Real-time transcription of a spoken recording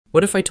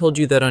What if I told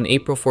you that on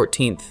April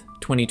 14th,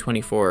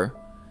 2024,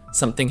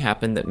 something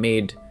happened that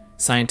made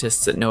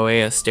scientists at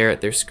NOAA stare at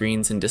their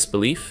screens in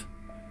disbelief?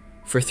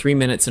 For 3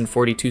 minutes and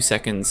 42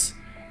 seconds,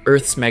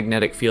 Earth's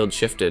magnetic field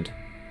shifted.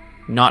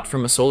 Not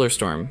from a solar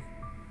storm,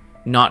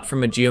 not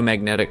from a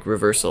geomagnetic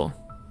reversal,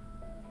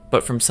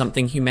 but from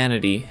something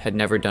humanity had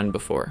never done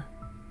before.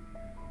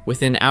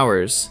 Within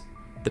hours,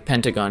 the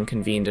Pentagon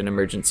convened an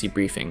emergency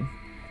briefing.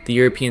 The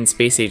European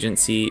Space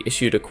Agency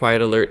issued a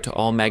quiet alert to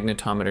all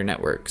magnetometer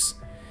networks,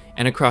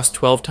 and across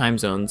 12 time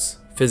zones,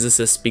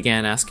 physicists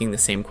began asking the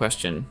same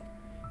question.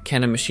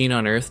 Can a machine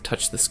on Earth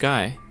touch the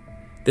sky?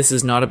 This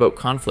is not about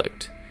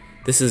conflict.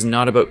 This is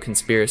not about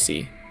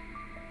conspiracy.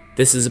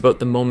 This is about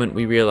the moment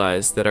we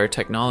realize that our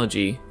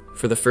technology,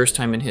 for the first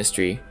time in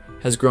history,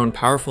 has grown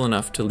powerful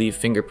enough to leave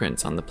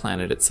fingerprints on the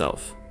planet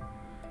itself.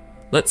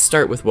 Let's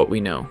start with what we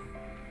know.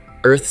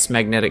 Earth's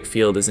magnetic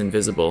field is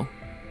invisible,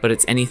 but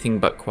it's anything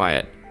but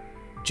quiet,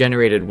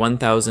 generated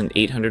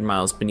 1,800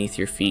 miles beneath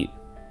your feet.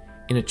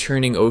 In a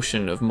churning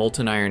ocean of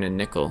molten iron and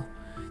nickel,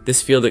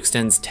 this field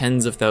extends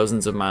tens of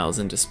thousands of miles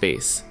into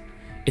space.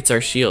 It's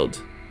our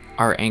shield,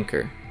 our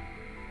anchor.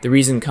 The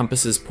reason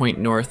compasses point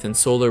north and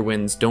solar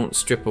winds don't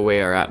strip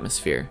away our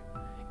atmosphere.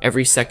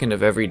 Every second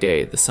of every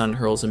day, the sun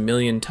hurls 1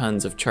 million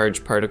tons of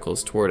charged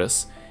particles toward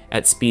us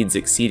at speeds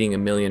exceeding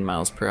 1 million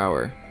miles per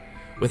hour.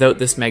 Without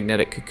this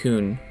magnetic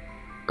cocoon,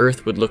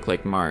 Earth would look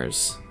like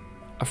Mars,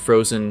 a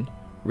frozen,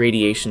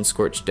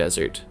 radiation-scorched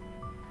desert.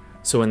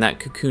 So when that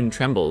cocoon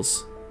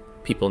trembles,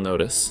 people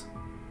notice.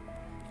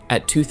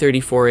 At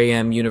 2:34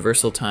 a.m.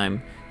 Universal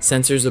Time,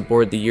 sensors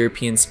aboard the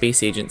European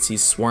Space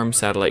Agency's Swarm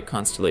satellite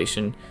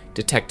constellation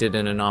detected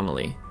an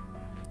anomaly.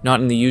 Not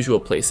in the usual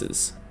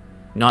places.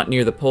 Not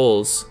near the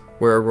poles,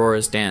 where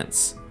auroras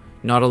dance.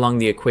 Not along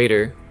the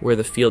equator, where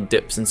the field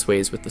dips and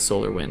sways with the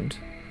solar wind.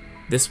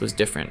 This was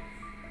different.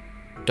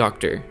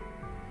 Dr.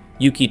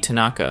 Yuki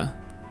Tanaka,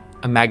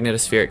 a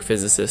magnetospheric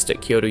physicist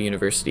at Kyoto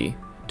University,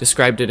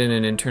 described it in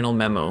an internal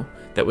memo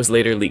that was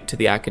later leaked to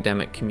the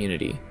academic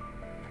community.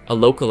 A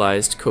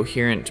localized,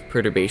 coherent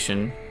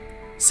perturbation,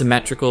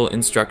 symmetrical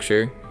in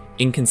structure,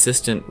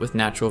 inconsistent with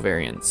natural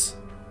variance.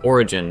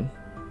 Origin,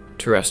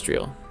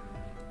 terrestrial.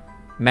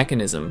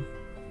 Mechanism,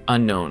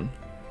 unknown.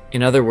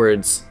 In other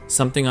words,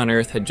 something on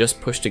Earth had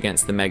just pushed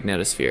against the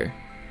magnetosphere,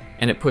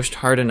 and it pushed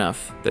hard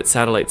enough that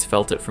satellites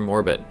felt it from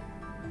orbit.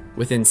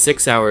 Within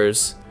 6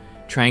 hours,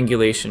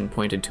 triangulation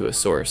pointed to a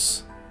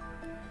source.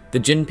 The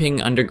Jinping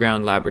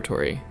Underground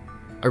Laboratory,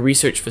 a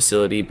research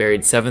facility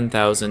buried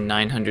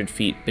 7,900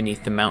 feet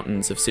beneath the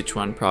mountains of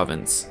Sichuan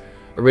province,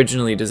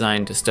 originally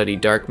designed to study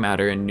dark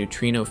matter and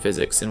neutrino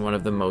physics in one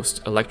of the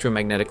most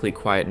electromagnetically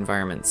quiet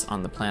environments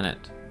on the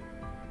planet.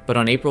 But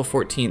on April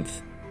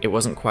 14th, it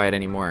wasn't quiet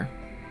anymore.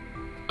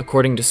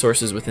 According to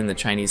sources within the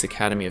Chinese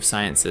Academy of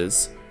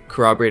Sciences,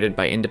 corroborated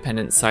by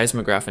independent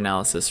seismograph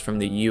analysis from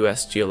the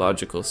U.S.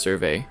 Geological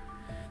Survey,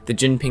 the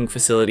Jinping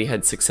facility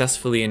had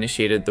successfully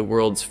initiated the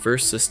world's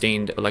first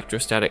sustained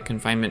electrostatic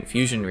confinement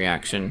fusion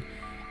reaction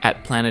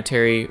at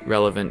planetary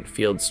relevant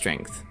field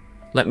strength.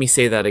 Let me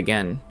say that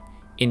again,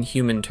 in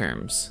human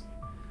terms.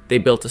 They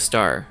built a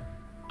star,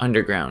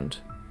 underground,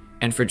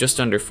 and for just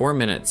under 4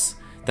 minutes,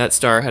 that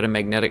star had a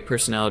magnetic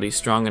personality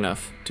strong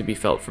enough to be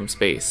felt from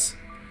space.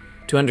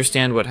 To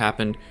understand what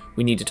happened,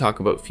 we need to talk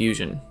about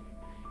fusion.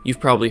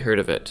 You've probably heard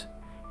of it.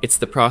 It's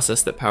the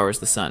process that powers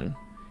the sun.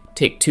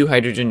 Take 2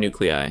 hydrogen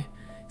nuclei,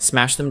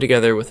 smash them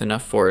together with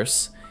enough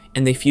force,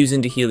 and they fuse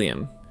into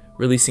helium,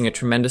 releasing a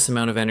tremendous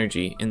amount of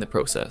energy in the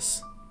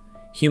process.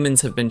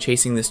 Humans have been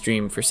chasing this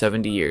dream for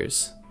 70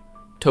 years.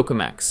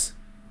 Tokamaks,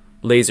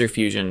 laser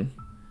fusion,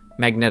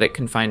 magnetic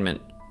confinement,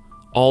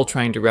 all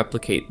trying to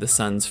replicate the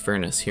sun's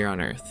furnace here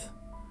on Earth.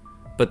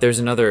 But there's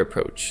another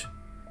approach,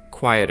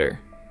 quieter,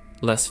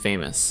 less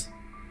famous,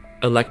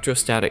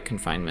 electrostatic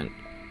confinement.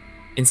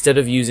 Instead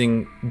of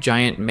using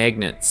giant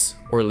magnets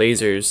or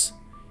lasers,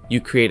 you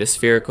create a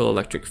spherical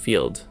electric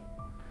field.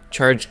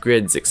 Charged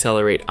grids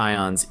accelerate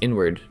ions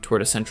inward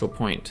toward a central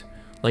point,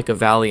 like a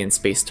valley in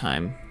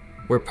space-time,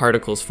 where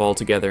particles fall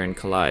together and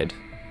collide.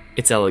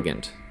 It's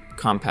elegant,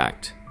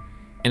 compact,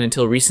 and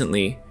until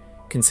recently,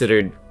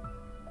 considered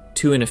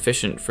too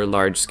inefficient for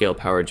large-scale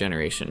power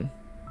generation.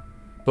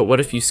 But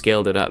what if you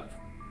scaled it up?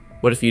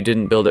 What if you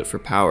didn't build it for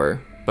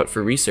power, but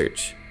for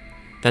research?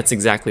 That's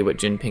exactly what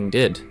Jinping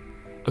did.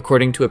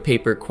 According to a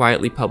paper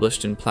quietly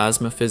published in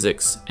Plasma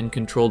Physics and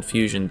Controlled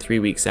Fusion 3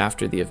 weeks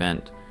after the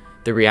event,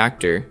 the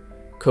reactor,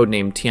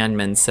 codenamed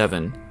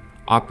Tianmen-7,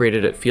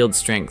 operated at field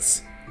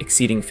strengths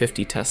exceeding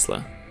 50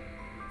 Tesla.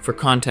 For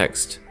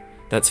context,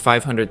 that's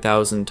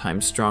 500,000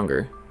 times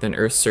stronger than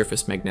Earth's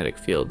surface magnetic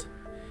field.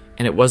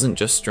 And it wasn't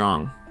just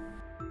strong.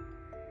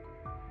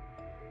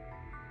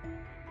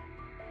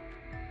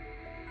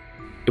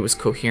 It was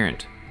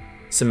coherent,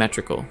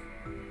 symmetrical,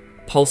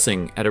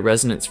 pulsing at a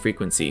resonance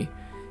frequency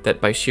that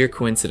by sheer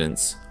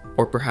coincidence,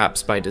 or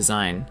perhaps by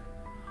design,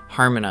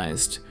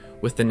 harmonized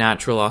with the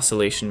natural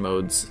oscillation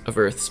modes of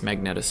Earth's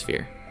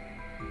magnetosphere.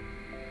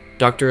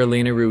 Dr.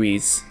 Elena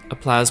Ruiz, a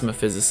plasma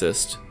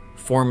physicist,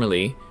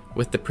 formerly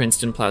with the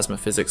Princeton Plasma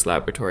Physics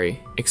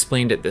Laboratory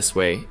explained it this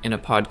way in a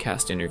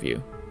podcast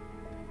interview.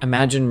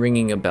 Imagine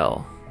ringing a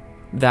bell.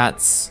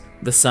 That's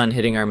the sun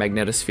hitting our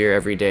magnetosphere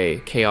every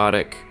day,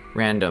 chaotic,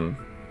 random.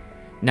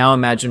 Now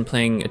imagine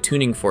playing a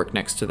tuning fork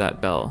next to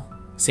that bell.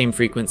 Same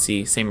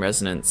frequency, same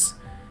resonance.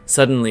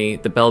 Suddenly,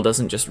 the bell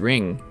doesn't just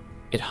ring,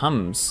 it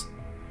hums.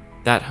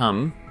 That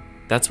hum,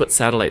 that's what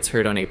satellites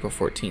heard on April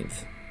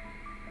 14th.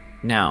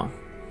 Now,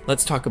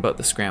 let's talk about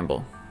the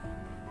scramble.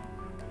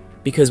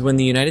 Because when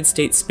the United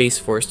States Space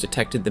Force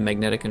detected the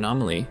magnetic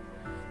anomaly,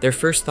 their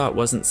first thought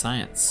wasn't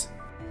science.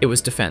 It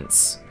was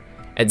defense.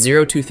 At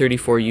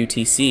 0234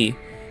 UTC,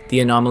 the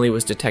anomaly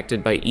was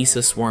detected by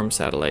ESA swarm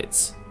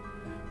satellites.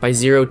 By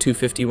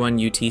 0251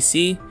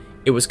 UTC,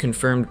 it was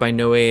confirmed by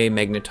NOAA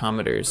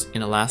magnetometers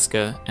in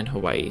Alaska and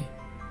Hawaii.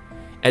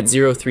 At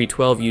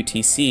 0312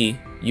 UTC,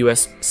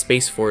 US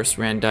Space Force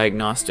ran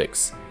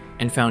diagnostics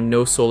and found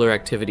no solar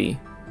activity,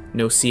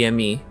 no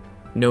CME,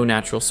 no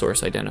natural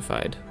source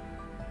identified.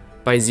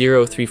 By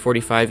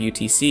 0345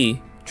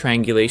 UTC,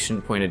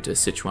 triangulation pointed to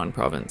Sichuan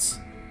province.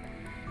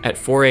 At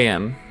 4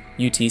 a.m.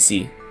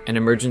 UTC, an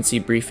emergency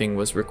briefing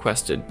was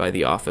requested by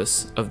the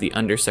Office of the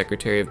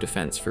Undersecretary of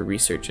Defense for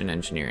Research and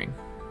Engineering.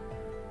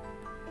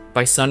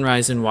 By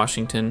sunrise in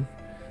Washington,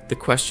 the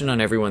question on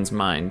everyone's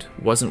mind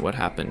wasn't what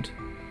happened,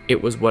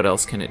 it was what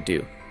else can it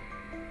do?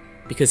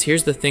 Because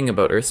here's the thing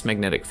about Earth's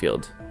magnetic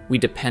field, we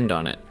depend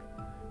on it,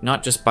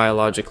 not just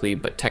biologically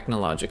but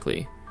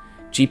technologically.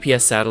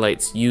 GPS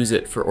satellites use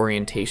it for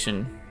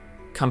orientation,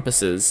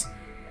 compasses,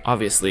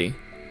 obviously,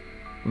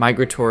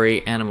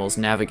 migratory animals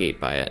navigate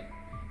by it,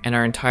 and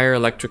our entire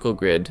electrical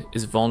grid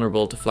is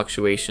vulnerable to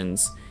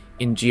fluctuations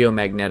in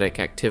geomagnetic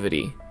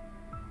activity.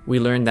 We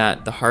learned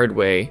that the hard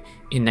way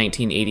in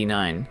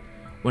 1989,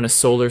 when a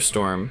solar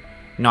storm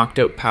knocked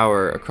out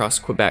power across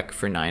Quebec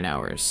for 9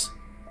 hours.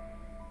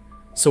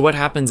 So what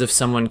happens if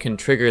someone can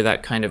trigger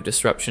that kind of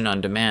disruption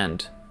on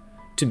demand?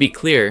 To be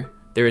clear,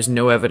 there is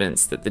no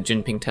evidence that the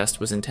Jinping test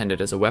was intended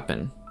as a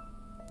weapon.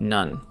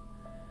 None.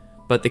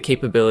 But the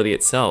capability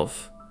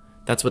itself,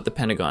 that's what the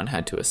Pentagon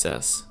had to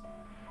assess.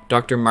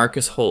 Dr.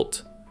 Marcus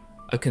Holt,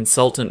 a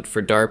consultant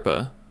for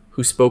DARPA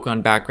who spoke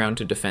on Background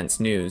to Defense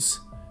News,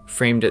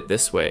 framed it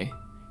this way.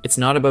 It's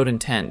not about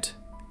intent,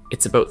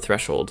 it's about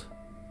threshold.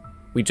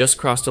 We just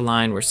crossed a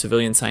line where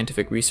civilian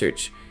scientific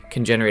research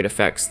can generate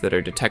effects that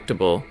are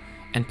detectable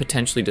and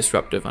potentially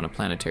disruptive on a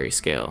planetary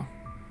scale.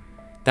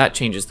 That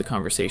changes the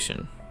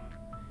conversation.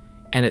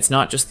 And it's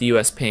not just the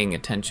US paying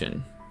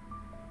attention.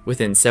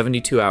 Within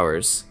 72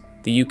 hours,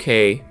 the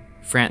UK,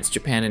 France,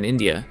 Japan, and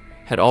India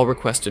had all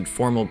requested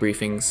formal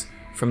briefings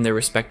from their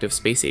respective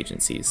space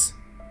agencies.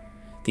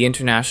 The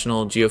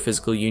International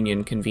Geophysical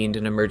Union convened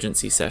an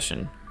emergency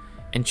session,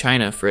 and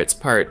China, for its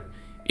part,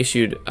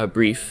 issued a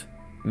brief,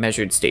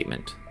 measured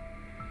statement.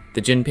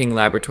 The Jinping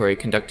Laboratory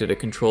conducted a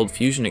controlled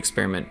fusion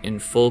experiment in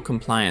full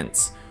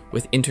compliance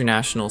with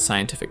international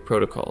scientific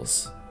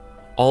protocols.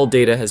 All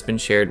data has been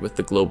shared with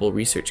the global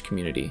research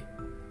community.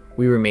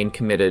 We remain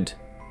committed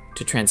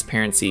to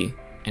transparency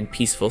and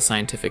peaceful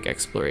scientific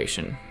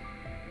exploration.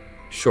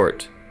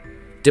 Short,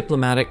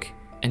 diplomatic,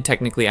 and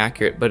technically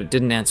accurate, but it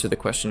didn't answer the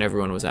question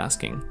everyone was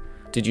asking.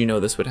 Did you know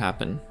this would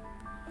happen?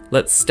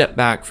 Let's step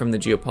back from the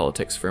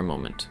geopolitics for a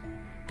moment.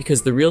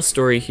 Because the real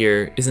story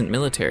here isn't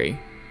military,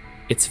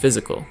 it's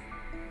physical.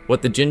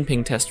 What the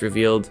Jinping test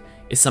revealed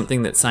is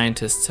something that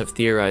scientists have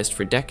theorized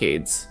for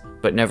decades,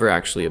 but never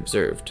actually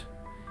observed.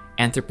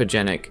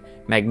 Anthropogenic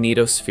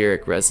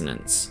magnetospheric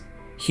resonance.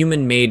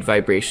 Human-made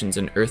vibrations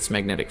in Earth's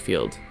magnetic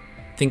field.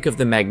 Think of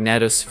the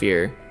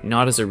magnetosphere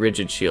not as a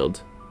rigid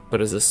shield,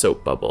 but as a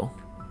soap bubble.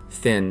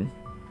 Thin,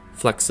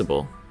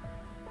 flexible,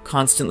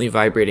 constantly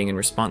vibrating in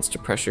response to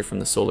pressure from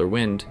the solar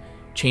wind,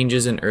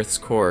 changes in Earth's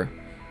core,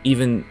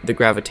 even the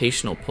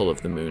gravitational pull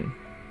of the moon.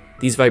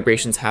 These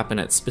vibrations happen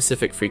at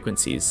specific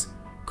frequencies,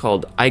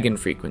 called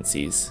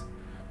eigenfrequencies,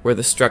 where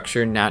the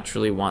structure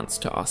naturally wants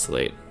to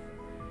oscillate.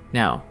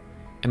 Now,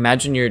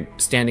 imagine you're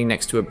standing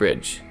next to a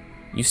bridge.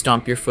 You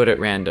stomp your foot at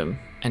random,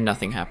 and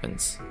nothing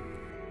happens.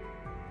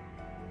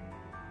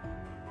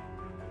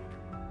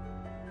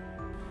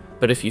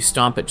 But if you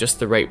stomp at just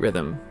the right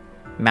rhythm,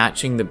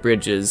 matching the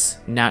bridge's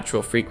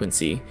natural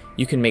frequency,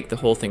 you can make the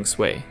whole thing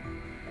sway.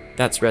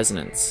 That's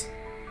resonance.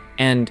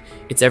 And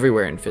it's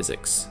everywhere in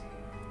physics.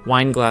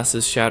 Wine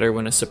glasses shatter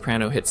when a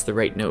soprano hits the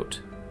right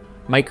note.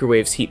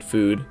 Microwaves heat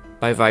food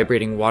by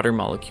vibrating water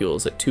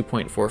molecules at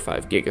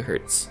 2.45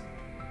 gigahertz.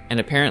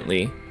 And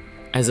apparently,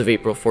 as of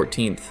April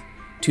 14th,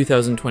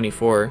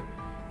 2024,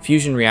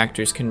 fusion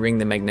reactors can ring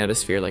the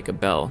magnetosphere like a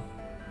bell.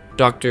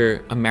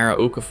 Dr. Amara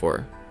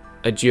Okafor,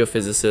 a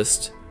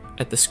geophysicist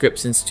at the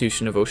Scripps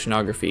Institution of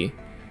Oceanography,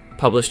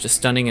 published a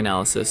stunning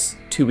analysis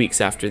 2 weeks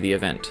after the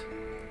event.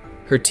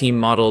 Her team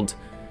modeled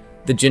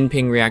the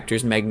Jinping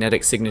reactor's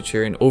magnetic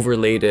signature and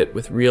overlaid it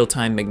with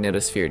real-time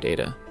magnetosphere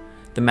data.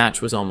 The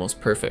match was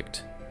almost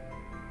perfect.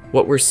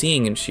 What we're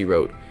seeing, and she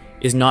wrote,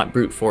 is not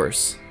brute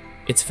force,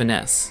 it's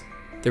finesse.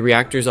 The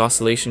reactor's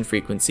oscillation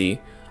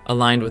frequency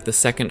aligned with the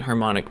second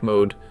harmonic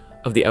mode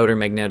of the outer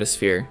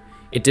magnetosphere.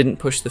 It didn't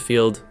push the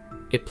field,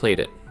 it played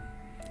it.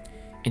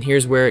 And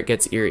here's where it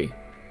gets eerie.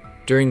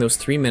 During those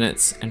 3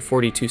 minutes and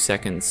 42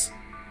 seconds,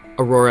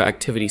 aurora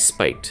activity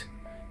spiked,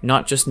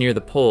 not just near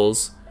the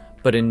poles,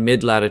 but in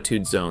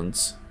mid-latitude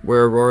zones,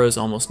 where auroras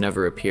almost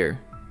never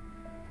appear.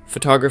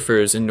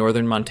 Photographers in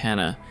northern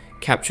Montana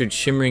captured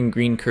shimmering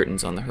green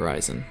curtains on the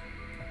horizon.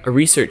 A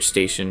research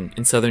station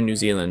in southern New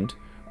Zealand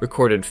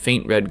recorded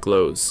faint red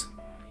glows.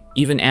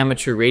 Even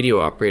amateur radio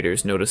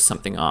operators noticed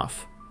something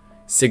off.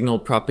 Signal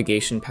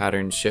propagation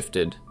patterns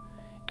shifted,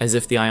 as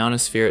if the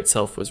ionosphere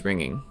itself was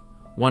ringing.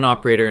 One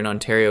operator in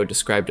Ontario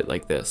described it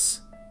like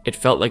this: "It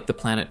felt like the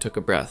planet took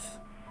a breath."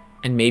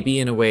 And maybe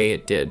in a way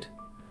it did.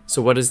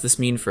 So what does this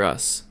mean for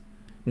us?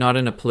 Not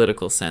in a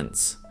political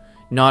sense,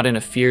 not in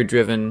a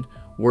fear-driven,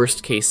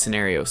 worst-case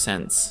scenario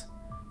sense,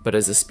 but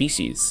as a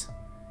species,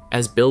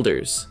 as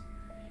builders,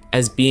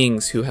 as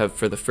beings who have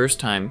for the first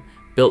time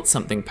built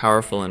something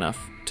powerful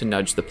enough to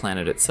nudge the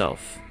planet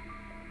itself.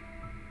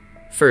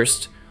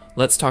 First,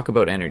 let's talk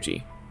about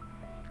energy.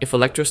 If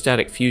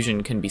electrostatic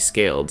fusion can be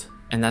scaled,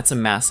 and that's a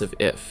massive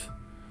if,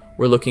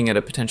 we're looking at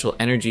a potential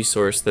energy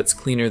source that's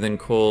cleaner than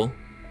coal,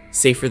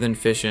 safer than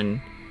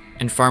fission,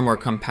 and far more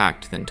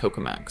compact than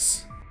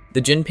tokamaks.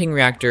 The Jinping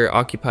reactor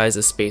occupies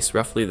a space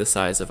roughly the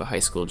size of a high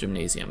school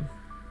gymnasium.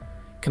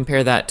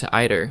 Compare that to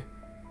ITER,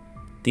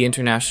 the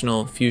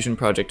International Fusion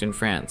Project in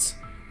France,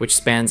 which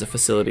spans a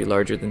facility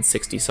larger than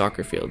 60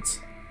 soccer fields.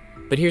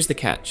 But here's the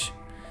catch.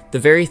 The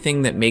very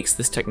thing that makes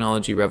this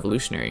technology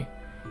revolutionary,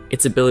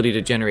 its ability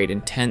to generate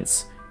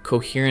intense,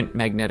 coherent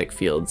magnetic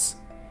fields,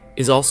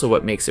 is also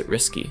what makes it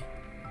risky.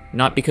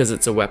 Not because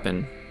it's a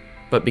weapon,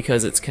 but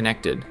because it's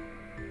connected.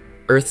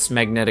 Earth's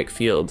magnetic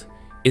field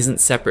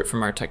isn't separate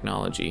from our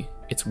technology,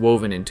 it's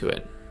woven into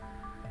it.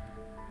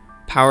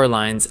 Power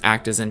lines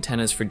act as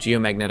antennas for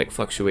geomagnetic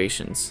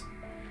fluctuations.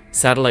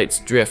 Satellites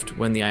drift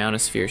when the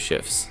ionosphere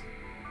shifts.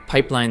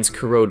 Pipelines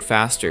corrode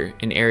faster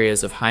in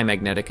areas of high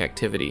magnetic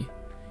activity.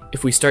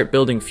 If we start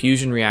building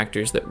fusion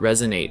reactors that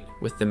resonate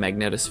with the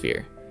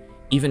magnetosphere,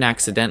 even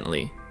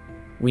accidentally,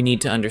 we need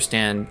to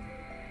understand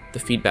the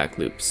feedback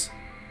loops.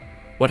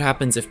 What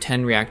happens if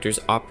 10 reactors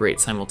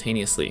operate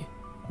simultaneously?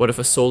 What if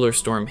a solar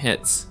storm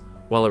hits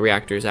while a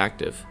reactor is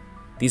active?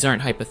 These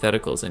aren't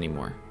hypotheticals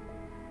anymore.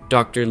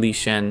 Dr. Li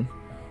Shen,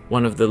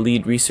 one of the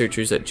lead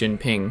researchers at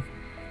Jinping,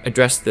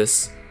 addressed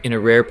this in a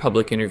rare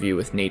public interview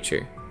with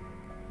Nature.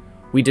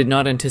 "We did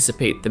not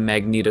anticipate the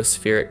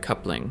magnetospheric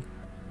coupling.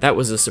 That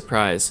was a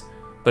surprise,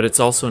 but it's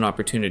also an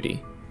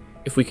opportunity.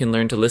 If we can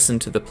learn to listen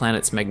to the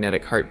planet's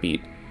magnetic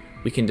heartbeat,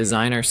 we can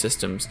design our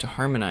systems to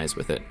harmonize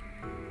with it,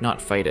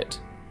 not fight it."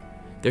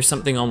 There's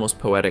something almost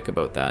poetic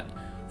about that.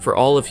 For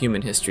all of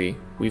human history,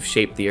 we've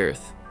shaped the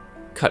Earth,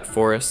 cut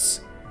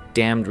forests,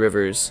 dammed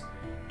rivers,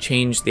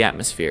 changed the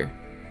atmosphere.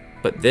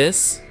 But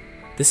this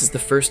is the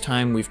first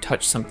time we've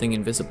touched something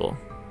invisible,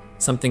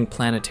 something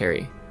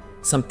planetary,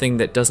 something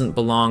that doesn't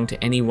belong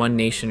to any one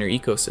nation or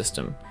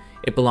ecosystem.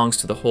 It belongs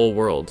to the whole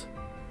world.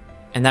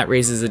 And that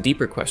raises a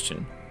deeper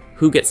question.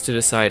 Who gets to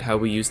decide how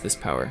we use this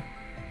power?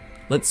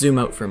 Let's zoom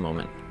out for a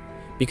moment.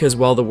 Because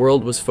while the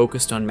world was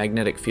focused on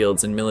magnetic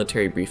fields and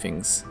military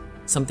briefings,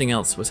 something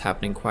else was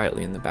happening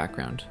quietly in the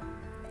background.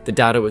 The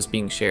data was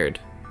being shared.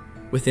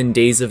 Within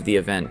days of the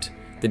event,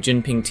 the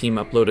Jinping team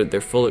uploaded their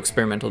full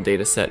experimental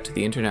data set to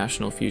the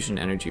International Fusion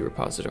Energy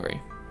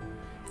Repository.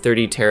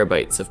 30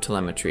 terabytes of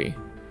telemetry,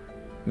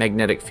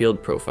 magnetic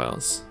field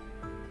profiles,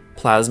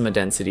 plasma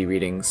density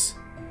readings,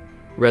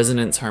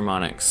 resonance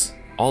harmonics,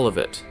 all of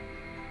it.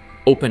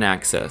 Open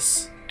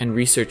access, and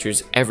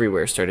researchers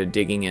everywhere started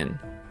digging in.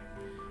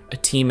 A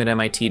team at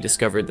MIT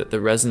discovered that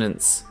the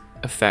resonance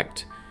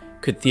effect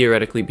could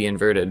theoretically be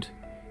inverted,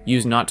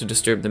 used not to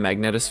disturb the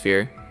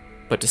magnetosphere,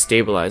 but to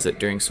stabilize it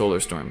during solar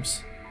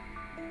storms.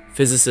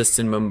 Physicists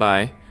in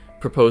Mumbai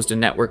proposed a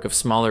network of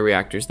smaller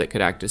reactors that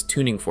could act as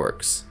tuning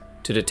forks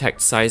to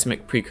detect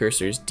seismic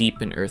precursors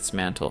deep in Earth's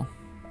mantle.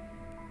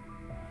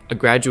 A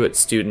graduate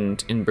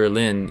student in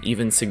Berlin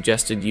even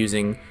suggested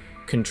using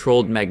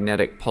controlled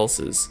magnetic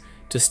pulses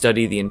to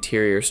study the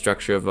interior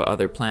structure of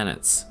other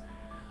planets,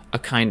 a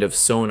kind of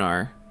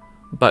sonar,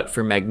 but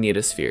for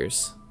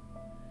magnetospheres.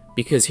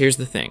 Because here's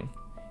the thing,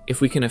 if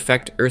we can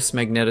affect Earth's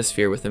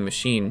magnetosphere with a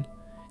machine,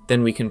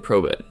 then we can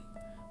probe it,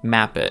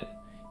 map it,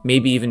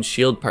 maybe even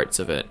shield parts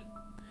of it.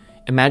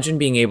 Imagine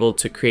being able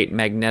to create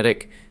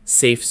magnetic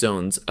safe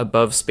zones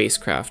above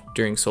spacecraft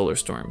during solar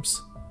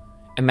storms.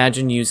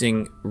 Imagine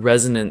using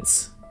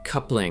resonance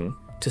coupling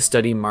to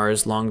study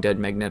Mars' long-dead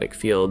magnetic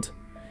field,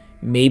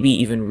 maybe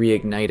even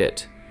reignite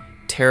it,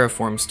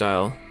 terraform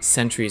style,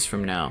 centuries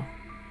from now.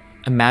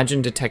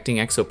 Imagine detecting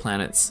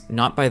exoplanets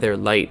not by their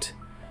light,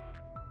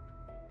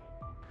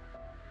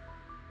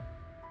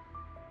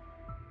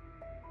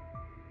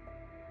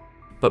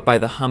 but by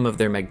the hum of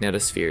their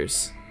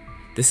magnetospheres.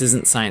 This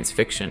isn't science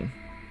fiction.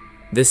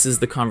 This is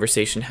the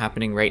conversation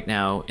happening right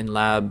now in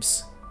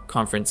labs,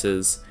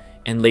 conferences,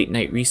 and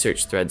late-night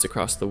research threads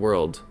across the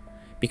world.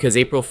 Because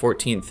April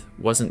 14th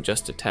wasn't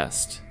just a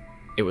test,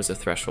 it was a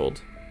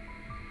threshold.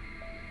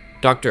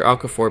 Dr.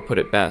 Okafor put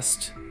it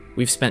best.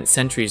 We've spent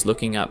centuries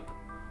looking up,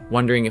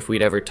 wondering if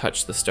we'd ever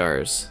touch the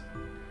stars.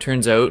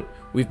 Turns out,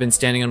 We've been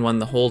standing on one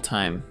the whole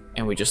time,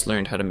 and we just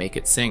learned how to make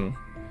it sing.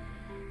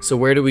 So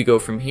where do we go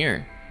from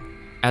here?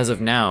 As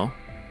of now,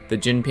 the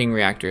Jinping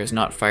reactor has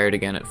not fired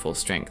again at full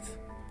strength.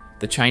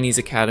 The Chinese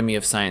Academy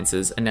of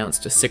Sciences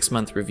announced a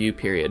 6-month review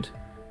period,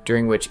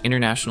 during which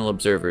international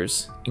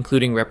observers,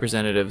 including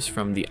representatives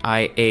from the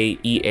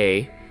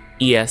IAEA,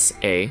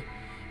 ESA,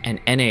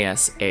 and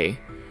NASA,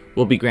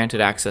 will be granted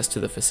access to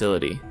the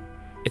facility.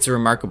 It's a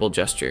remarkable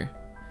gesture,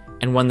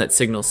 and one that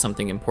signals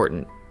something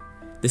important.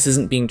 This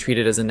isn't being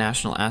treated as a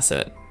national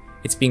asset,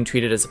 it's being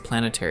treated as a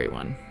planetary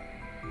one.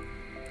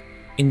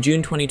 In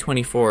June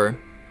 2024,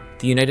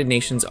 the United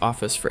Nations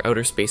Office for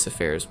Outer Space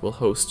Affairs will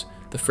host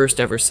the first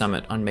ever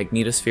summit on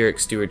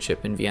magnetospheric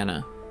stewardship in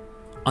Vienna.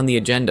 On the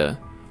agenda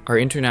are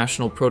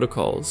international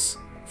protocols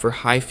for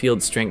high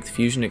field strength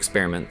fusion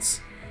experiments,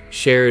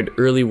 shared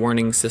early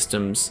warning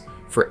systems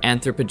for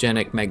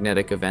anthropogenic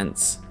magnetic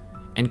events,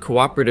 and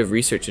cooperative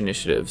research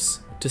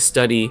initiatives to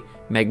study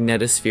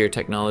magnetosphere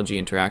technology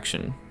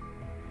interaction.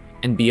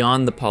 And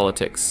beyond the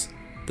politics,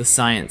 the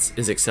science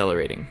is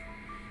accelerating.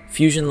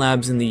 Fusion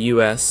labs in the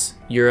US,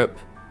 Europe,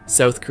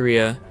 South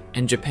Korea,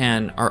 and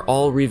Japan are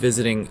all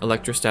revisiting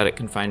electrostatic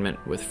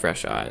confinement with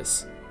fresh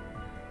eyes.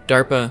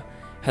 DARPA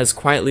has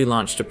quietly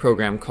launched a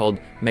program called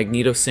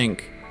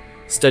MagnetoSync,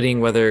 studying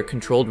whether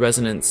controlled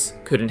resonance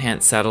could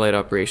enhance satellite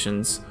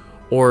operations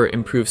or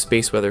improve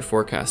space weather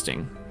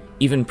forecasting.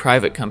 Even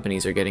private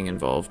companies are getting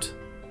involved.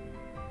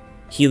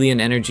 Helion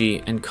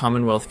Energy and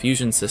Commonwealth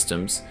Fusion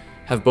Systems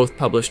have both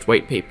published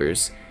white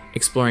papers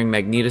exploring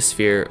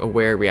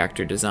magnetosphere-aware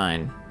reactor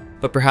design.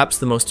 But perhaps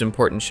the most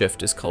important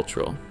shift is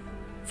cultural.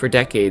 For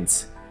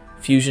decades,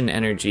 fusion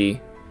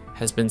energy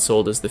has been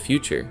sold as the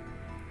future,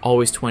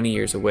 always 20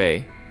 years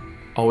away,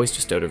 always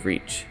just out of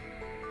reach.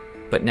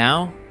 But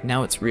now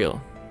it's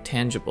real,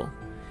 tangible,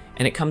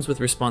 and it comes with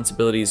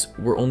responsibilities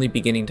we're only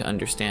beginning to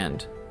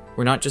understand.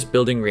 We're not just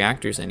building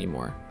reactors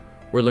anymore,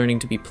 we're learning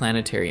to be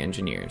planetary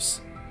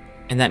engineers.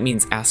 And that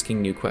means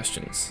asking new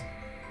questions.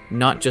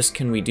 Not just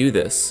can we do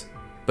this,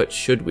 but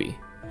should we?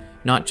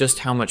 Not just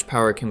how much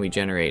power can we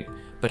generate,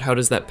 but how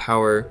does that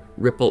power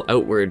ripple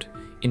outward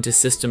into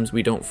systems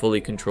we don't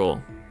fully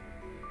control?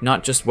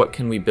 Not just what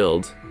can we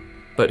build,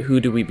 but who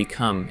do we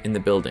become in the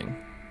building?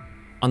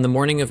 On the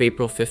morning of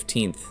April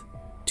 15th,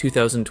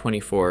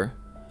 2024,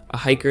 a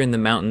hiker in the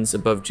mountains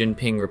above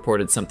Jinping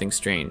reported something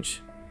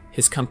strange.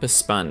 His compass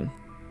spun,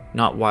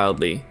 not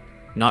wildly,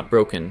 not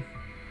broken,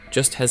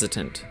 just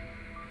hesitant,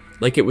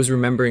 like it was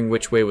remembering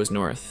which way was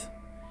north.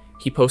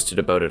 He posted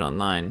about it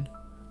online,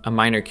 a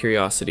minor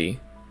curiosity,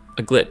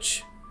 a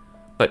glitch,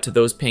 but to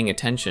those paying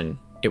attention,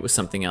 it was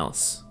something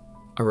else,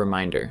 a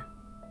reminder.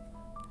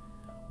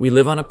 We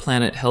live on a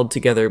planet held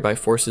together by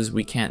forces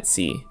we can't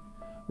see,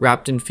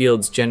 wrapped in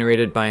fields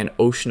generated by an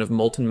ocean of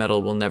molten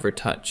metal we'll never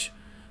touch,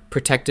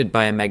 protected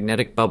by a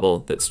magnetic bubble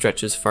that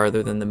stretches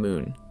farther than the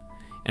moon.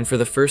 And for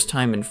the first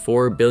time in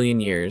 4 billion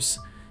years,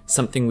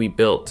 something we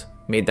built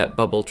made that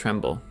bubble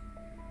tremble.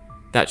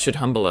 That should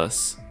humble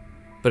us,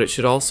 but it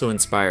should also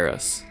inspire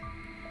us.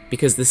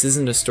 Because this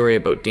isn't a story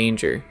about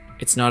danger,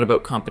 it's not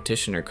about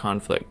competition or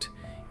conflict,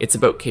 it's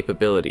about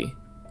capability,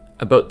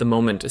 about the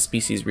moment a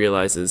species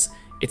realizes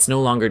it's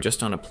no longer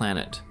just on a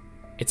planet,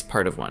 it's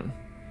part of one.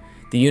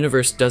 The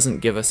universe doesn't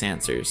give us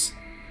answers,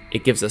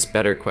 it gives us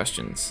better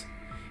questions.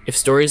 If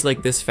stories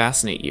like this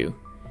fascinate you,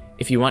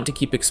 if you want to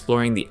keep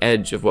exploring the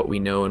edge of what we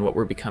know and what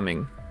we're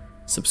becoming,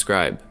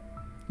 subscribe,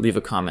 leave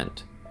a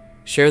comment,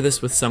 share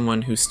this with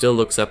someone who still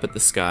looks up at the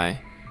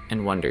sky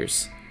and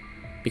wonders,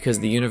 because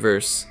the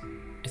universe,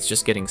 it's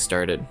just getting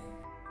started.